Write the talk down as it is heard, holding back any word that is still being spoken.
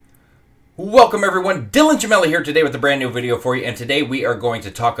Welcome everyone, Dylan Gemelli here today with a brand new video for you, and today we are going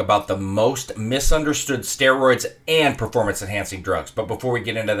to talk about the most misunderstood steroids and performance enhancing drugs. But before we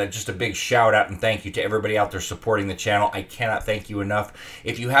get into that, just a big shout out and thank you to everybody out there supporting the channel. I cannot thank you enough.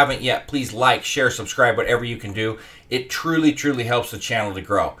 If you haven't yet, please like, share, subscribe, whatever you can do. It truly helps the channel to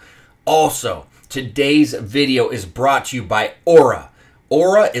grow. Also, today's video is brought to you by Aura.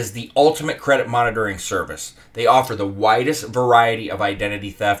 Aura is the ultimate credit monitoring service. They offer the widest variety of identity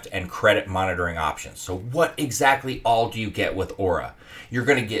theft and credit monitoring options. So what exactly all do you get with Aura? You're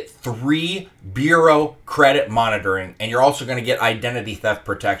going to get 3 bureau credit monitoring, and you're also going to get identity theft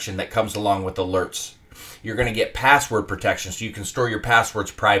protection that comes along with alerts. You're going to get password protection so you can store your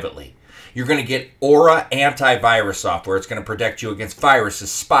passwords privately. You're going to get Aura antivirus software. It's going to protect you against viruses,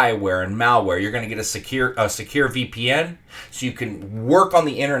 spyware, and malware. You're going to get a secure VPN so you can work on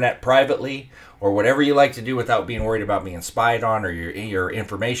the internet privately or whatever you like to do without being worried about being spied on or your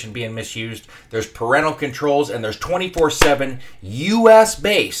information being misused. There's parental controls, and there's 24/7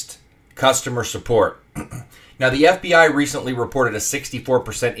 US-based customer support. Now, the FBI recently reported a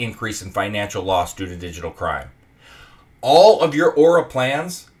 64% increase in financial loss due to digital crime. All of your Aura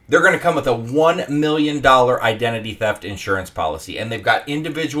plans, they're going to come with a $1 million identity theft insurance policy. And they've got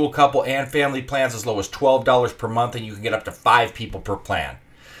individual, couple, and family plans as low as $12 per month, and you can get up to 5 people per plan.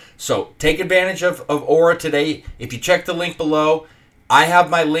 So take advantage of Aura today. If you check the link below, I have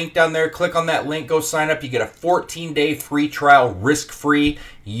my link down there. Click on that link, go sign up. You get a 14-day free trial, risk-free.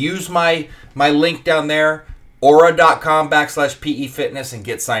 Use my link down there, aura.com/PE Fitness, and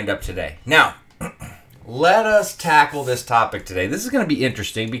get signed up today. Now, let us tackle this topic today. This is going to be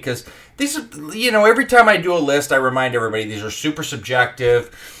interesting because these are, every time I do a list, I remind everybody these are super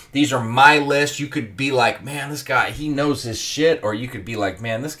subjective. These are my list. You could be like, man, this guy, he knows his shit. Or you could be like,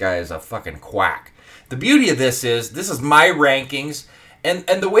 man, this guy is a fucking quack. The beauty of this is my rankings. And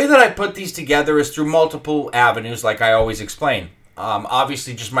the way that I put these together is through multiple avenues, like I always explain.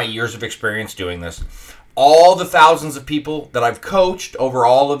 Obviously, just my years of experience doing this. All the thousands of people that I've coached over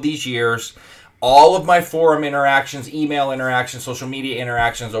all of these years, all of my forum interactions, email interactions, social media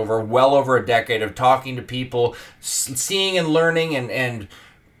interactions over well over a decade of talking to people, seeing and learning and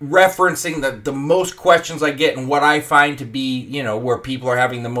referencing the most questions I get and what I find to be, where people are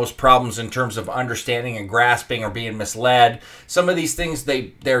having the most problems in terms of understanding and grasping or being misled. Some of these things,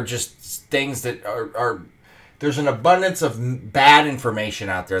 they're just things that are there's an abundance of bad information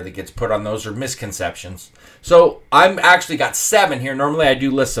out there that gets put on those, or misconceptions. So I've actually got 7 here. Normally I do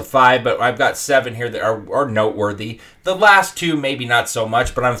lists of 5, but I've got 7 here that are noteworthy. The last 2 maybe not so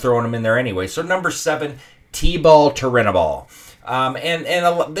much, but I'm throwing them in there anyway. So number 7, T-ball Turinabol.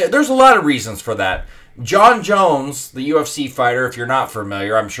 There's a lot of reasons for that. John Jones, the UFC fighter, if you're not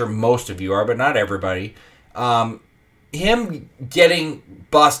familiar, I'm sure most of you are, but not everybody. Him getting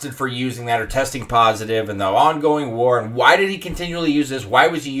busted for using that or testing positive and the ongoing war, and why did he continually use this? Why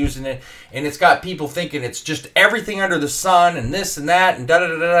was he using it? And it's got people thinking it's just everything under the sun and this and that and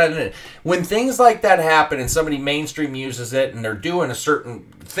da-da-da-da-da. When things like that happen and somebody mainstream uses it and they're doing a certain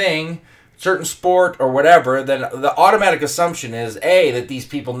thing, certain sport or whatever, then the automatic assumption is A, that these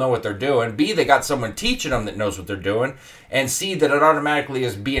people know what they're doing, B, they got someone teaching them that knows what they're doing, and C, that it automatically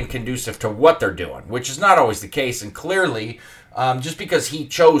is being conducive to what they're doing, which is not always the case. And clearly, just because he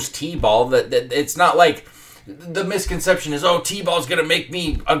chose T-ball, that it's not like the misconception is, oh, T-ball's going to make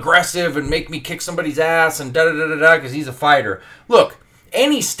me aggressive and make me kick somebody's ass and da-da-da-da-da because he's a fighter. Look,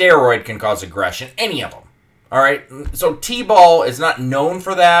 any steroid can cause aggression, any of them. All right, so T-ball is not known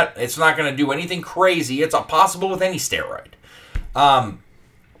for that. It's not going to do anything crazy. It's possible with any steroid.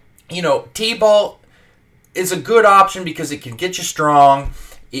 T-ball is a good option because it can get you strong.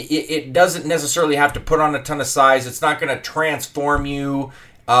 It doesn't necessarily have to put on a ton of size. It's not going to transform you.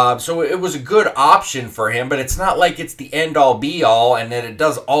 So it was a good option for him, but it's not like it's the end-all, be-all, and that it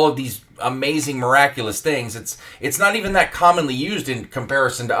does all of these amazing, miraculous things. It's not even that commonly used in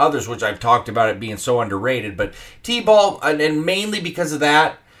comparison to others, which I've talked about it being so underrated. But T-ball, and mainly because of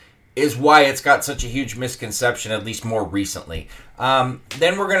that, is why it's got such a huge misconception, at least more recently. Then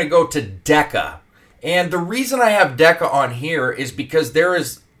we're going to go to DECA. And the reason I have DECA on here is because there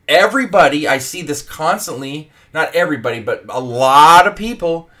is everybody, I see this constantly, not everybody, but a lot of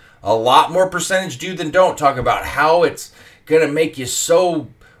people, a lot more percentage do than don't, talk about how it's going to make you so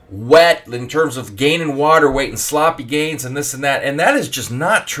wet in terms of gaining water weight and sloppy gains and this and that. And that is just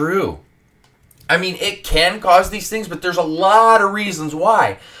not true. I mean, it can cause these things, but there's a lot of reasons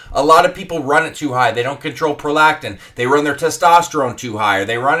why. A lot of people run it too high. They don't control prolactin. They run their testosterone too high, or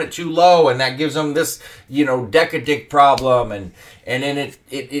they run it too low, and that gives them this, DECA problem. And then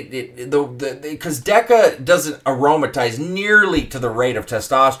because DECA doesn't aromatize nearly to the rate of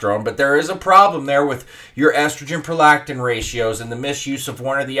testosterone, but there is a problem there with your estrogen prolactin ratios and the misuse of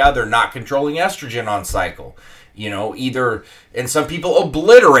one or the other, not controlling estrogen on cycle. And some people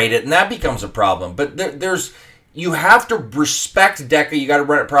obliterate it, and that becomes a problem. But you have to respect DECA. You got to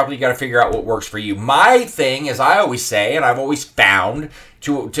run it properly. You got to figure out what works for you. My thing, as I always say, and I've always found,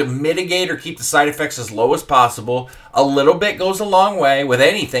 to mitigate or keep the side effects as low as possible, a little bit goes a long way with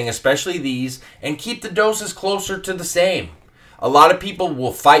anything, especially these, and keep the doses closer to the same. A lot of people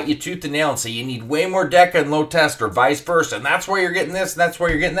will fight you tooth and nail and say you need way more DECA and low test, or vice versa, and that's why you're getting this and that's why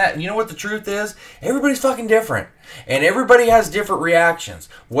you're getting that. And you know what the truth is? Everybody's fucking different, and everybody has different reactions.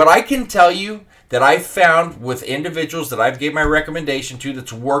 What I can tell you that I've found with individuals that I've gave my recommendation to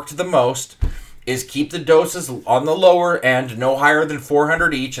that's worked the most is keep the doses on the lower end, no higher than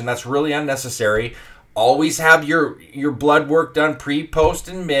 400 each, and that's really unnecessary. Always have your blood work done pre, post,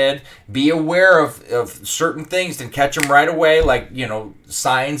 and mid. Be aware of certain things and catch them right away, like,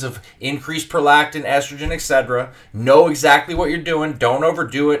 signs of increased prolactin, estrogen, etc. Know exactly what you're doing. Don't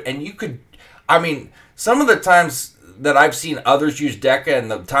overdo it. And some of the times that I've seen others use DECA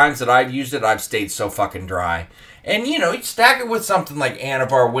and the times that I've used it, I've stayed so fucking dry. And, you stack it with something like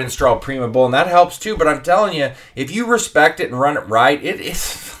Anavar, Winstrol, Primabol, and that helps too. But I'm telling you, if you respect it and run it right, it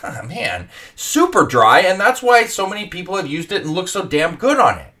is, super dry. And that's why so many people have used it and look so damn good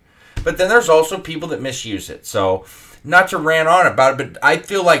on it. But then there's also people that misuse it. So, not to rant on about it, but I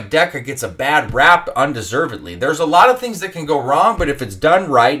feel like DECA gets a bad rap undeservedly. There's a lot of things that can go wrong, but if it's done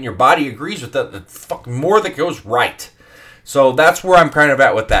right and your body agrees with it, there's fucking more that goes right. So, that's where I'm kind of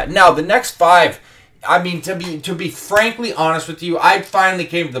at with that. Now, the next 5... to be frankly honest with you, I finally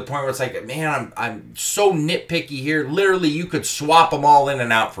came to the point where it's like, man, I'm so nitpicky here. Literally, you could swap them all in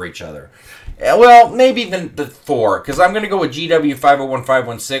and out for each other. Well, maybe even the 4, because I'm going to go with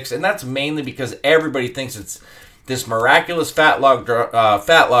GW501516, and that's mainly because everybody thinks it's this miraculous fat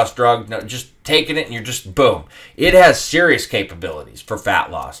loss drug. No, just taking it and you're just boom. It has serious capabilities for fat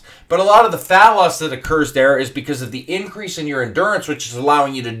loss. But a lot of the fat loss that occurs there is because of the increase in your endurance, which is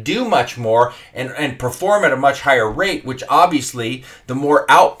allowing you to do much more and perform at a much higher rate, which obviously the more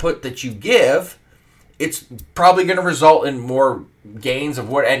output that you give, it's probably going to result in more gains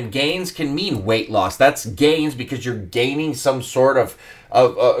and gains can mean weight loss. That's gains because you're gaining some sort of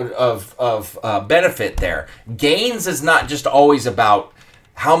benefit there. Gains is not just always about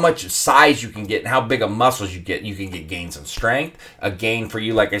how much size you can get and how big of muscles you get. You can get gains in strength. A gain for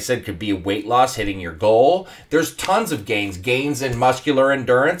you, like I said, could be a weight loss, hitting your goal. There's tons of gains. Gains in muscular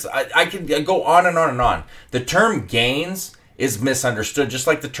endurance. I could go on and on and on. The term gains is misunderstood, just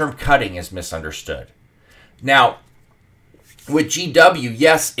like the term cutting is misunderstood. Now, with GW,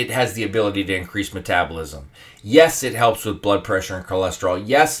 yes, it has the ability to increase metabolism. Yes, it helps with blood pressure and cholesterol.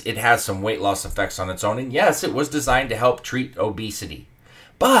 Yes, it has some weight loss effects on its own. And yes, it was designed to help treat obesity.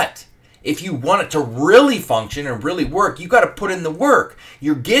 But if you want it to really function and really work, you got to put in the work.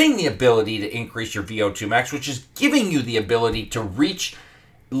 You're getting the ability to increase your VO2 max, which is giving you the ability to reach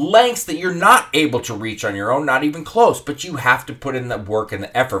lengths that you're not able to reach on your own, not even close. But you have to put in the work and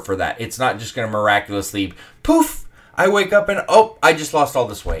the effort for that. It's not just going to miraculously, poof, I wake up and, I just lost all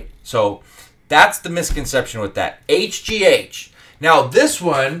this weight. So that's the misconception with that. HGH. Now, this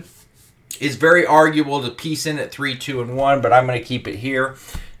one is very arguable to piece in at 3, 2, and 1, but I'm going to keep it here.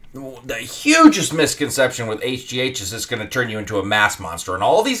 The hugest misconception with HGH is it's going to turn you into a mass monster. And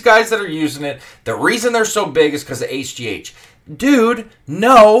all these guys that are using it, the reason they're so big is because of HGH. Dude,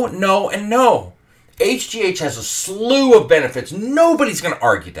 no, and no. HGH has a slew of benefits. Nobody's going to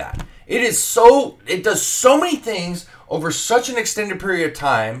argue that. It does so many things over such an extended period of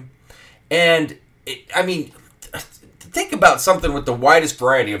time. And, think about something with the widest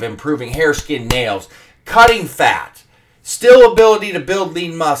variety of improving hair, skin, nails, cutting fat, still ability to build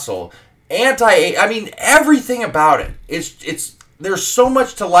lean muscle, everything about it. There's so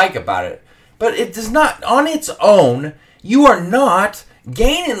much to like about it. But it does not, on its own, you are not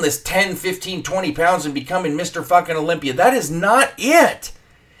gaining this 10, 15, 20 pounds and becoming Mr. fucking Olympia. That is not it.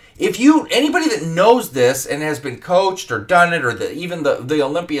 Anybody that knows this and has been coached or done it, or even the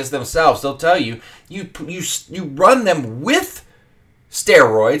Olympians themselves, they'll tell you, you run them with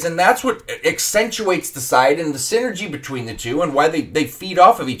steroids, and that's what accentuates the side and the synergy between the two and why they feed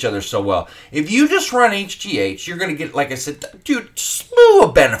off of each other so well. If you just run HGH, you're going to get, like I said, dude, slew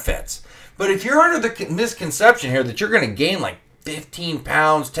of benefits. But if you're under the misconception here that you're going to gain like 15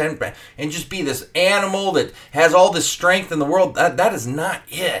 pounds, 10 pounds, and just be this animal that has all this strength in the world. That is not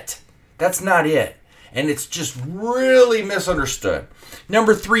it. That's not it. And it's just really misunderstood.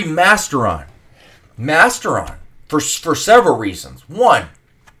 Number 3, Masteron. Masteron, for several reasons. One,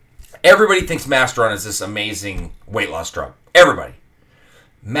 everybody thinks Masteron is this amazing weight loss drug. Everybody.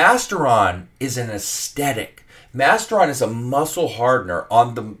 Masteron is an aesthetic. Masteron is a muscle hardener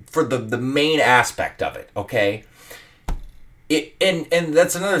for the main aspect of it, okay? And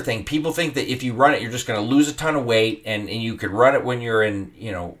that's another thing. People think that if you run it, you're just going to lose a ton of weight, and you could run it when you're in,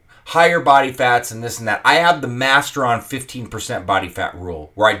 higher body fats and this and that. I have the Masteron 15% body fat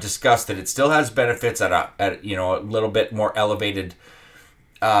rule, where I discuss that it still has benefits at a little bit more elevated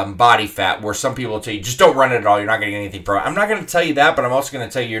body fat, where some people will tell you, just don't run it at all, you're not going to get anything from it. I'm not going to tell you that, but I'm also going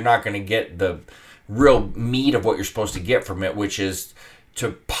to tell you you're not going to get the real meat of what you're supposed to get from it, which is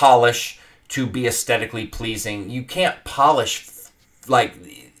to polish, to be aesthetically pleasing. You can't polish,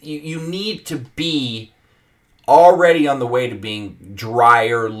 you need to be already on the way to being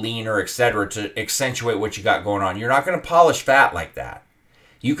drier, leaner, etc., to accentuate what you got going on. You're not going to polish fat like that.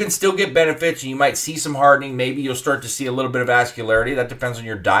 You can still get benefits, and you might see some hardening. Maybe you'll start to see a little bit of vascularity. That depends on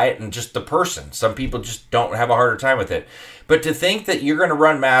your diet and just the person. Some people just don't have a harder time with it. But to think that you're going to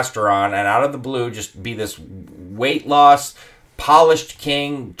run Masteron and out of the blue just be this weight loss, polished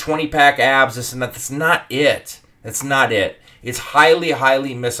king, 20-pack abs, this and that, that's not it. That's not it. It's highly,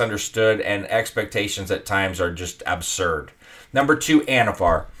 highly misunderstood, and expectations at times are just absurd. Number 2,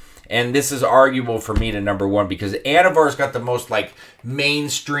 Anavar. And this is arguable for me to number 1 because Anavar's got the most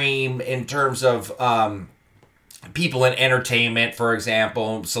mainstream in terms of people in entertainment, for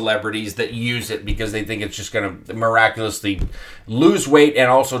example, celebrities that use it because they think it's just going to miraculously lose weight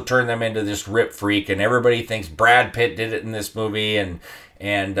and also turn them into this rip freak. And everybody thinks Brad Pitt did it in this movie, and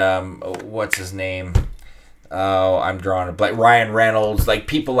what's his name? Oh, I'm drawing a blank. Ryan Reynolds,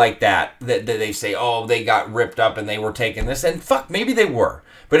 people like that they say, oh, they got ripped up and they were taking this. And fuck, maybe they were.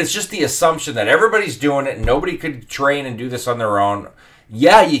 But it's just the assumption that everybody's doing it and nobody could train and do this on their own.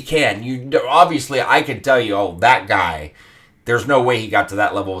 Yeah, you can. Obviously, I could tell you, oh, that guy, there's no way he got to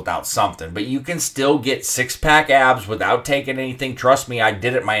that level without something. But you can still get 6-pack abs without taking anything. Trust me, I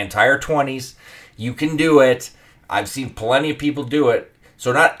did it my entire 20s. You can do it. I've seen plenty of people do it.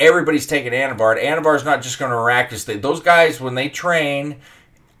 So not everybody's taking Anavar. Anavar is not just going to miraculously. Those guys, when they train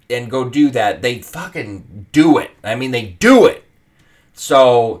and go do that, they fucking do it. I mean, they do it.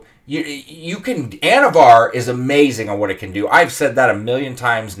 So you can. Anavar is amazing on what it can do. I've said that a million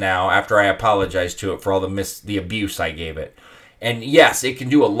times now after I apologized to it for all the abuse I gave it. And yes, it can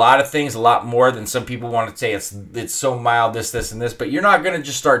do a lot of things, a lot more than some people want to say. It's so mild, this, and this. But you're not going to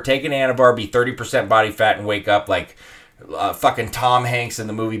just start taking Anavar, be 30% body fat, and wake up like fucking Tom Hanks in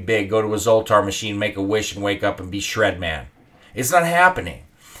the movie Big, go to a Zoltar machine, make a wish, and wake up and be Shred Man. It's not happening.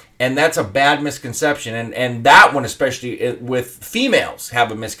 And that's a bad misconception. And that one, especially with females,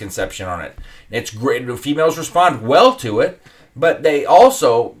 have a misconception on it. It's great. Females respond well to it, but they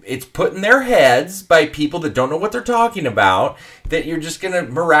also, it's put in their heads by people that don't know what they're talking about, that you're just going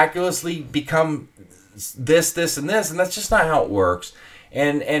to miraculously become this, and this. And that's just not how it works.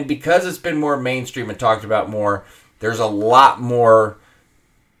 And because it's been more mainstream and talked about more, there's a lot more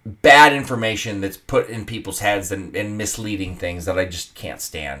bad information that's put in people's heads and misleading things that I just can't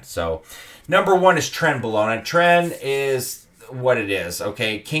stand. So, number 1 is Trenbolone. And Tren is what it is,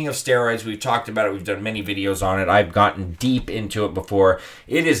 okay? King of steroids. We've talked about it. We've done many videos on it. I've gotten deep into it before.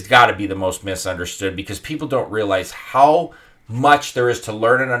 It has got to be the most misunderstood because people don't realize how much there is to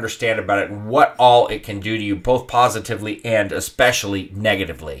learn and understand about it and what all it can do to you, both positively and especially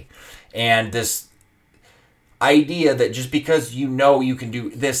negatively. And this idea that just because you can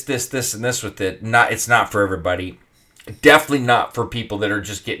do this, and this with it, it's not for everybody. Definitely not for people that are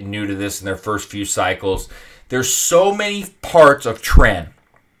just getting new to this in their first few cycles. There's so many parts of Tren,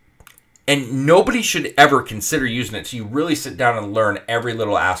 and nobody should ever consider using it. So you really sit down and learn every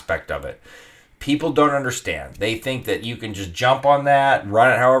little aspect of it. People don't understand. They think that you can just jump on that,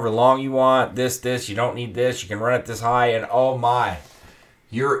 run it however long you want, this, you don't need this, you can run it this high, and oh my,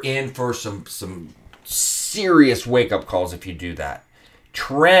 you're in for some serious wake-up calls if you do that.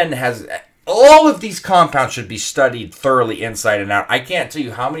 Tren has all of these compounds should be studied thoroughly inside and out. I can't tell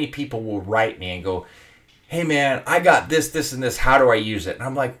you how many people will write me and go, hey man, I got this, and this, how do I use it? And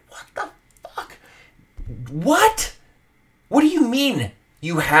I'm like, what the fuck? What? What do you mean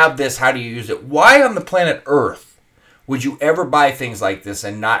you have this, how do you use it? Why on the planet Earth would you ever buy things like this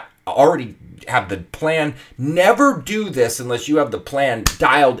and not already have the plan? Never do this unless you have the plan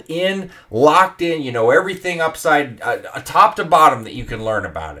dialed in, locked in, you know everything upside top to bottom that you can learn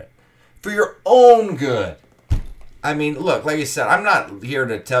about it for your own good. I mean, look, like I said, I'm not here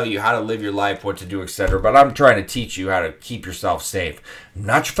to tell you how to live your life, what to do, etc. But I'm trying to teach you how to keep yourself safe. I'm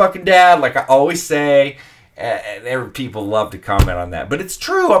not your fucking dad, like I always say. And people love to comment on that. But it's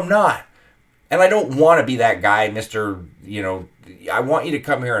true, I'm not. And I don't want to be that guy, Mr. I want you to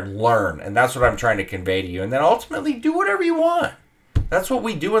come here and learn. And that's what I'm trying to convey to you. And then ultimately do whatever you want. That's what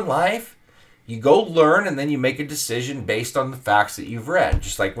we do in life. You go learn and then you make a decision based on the facts that you've read.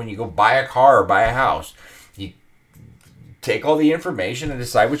 Just like when you go buy a car or buy a house. You take all the information and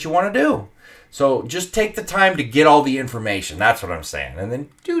decide what you want to do. So just take the time to get all the information. That's what I'm saying. And then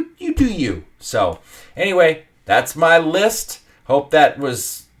do you. So anyway, that's my list. Hope that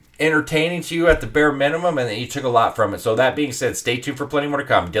was entertaining to you at the bare minimum and that you took a lot from it. So that being said, stay tuned for plenty more to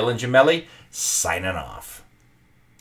come. Dylan Gemelli, signing off.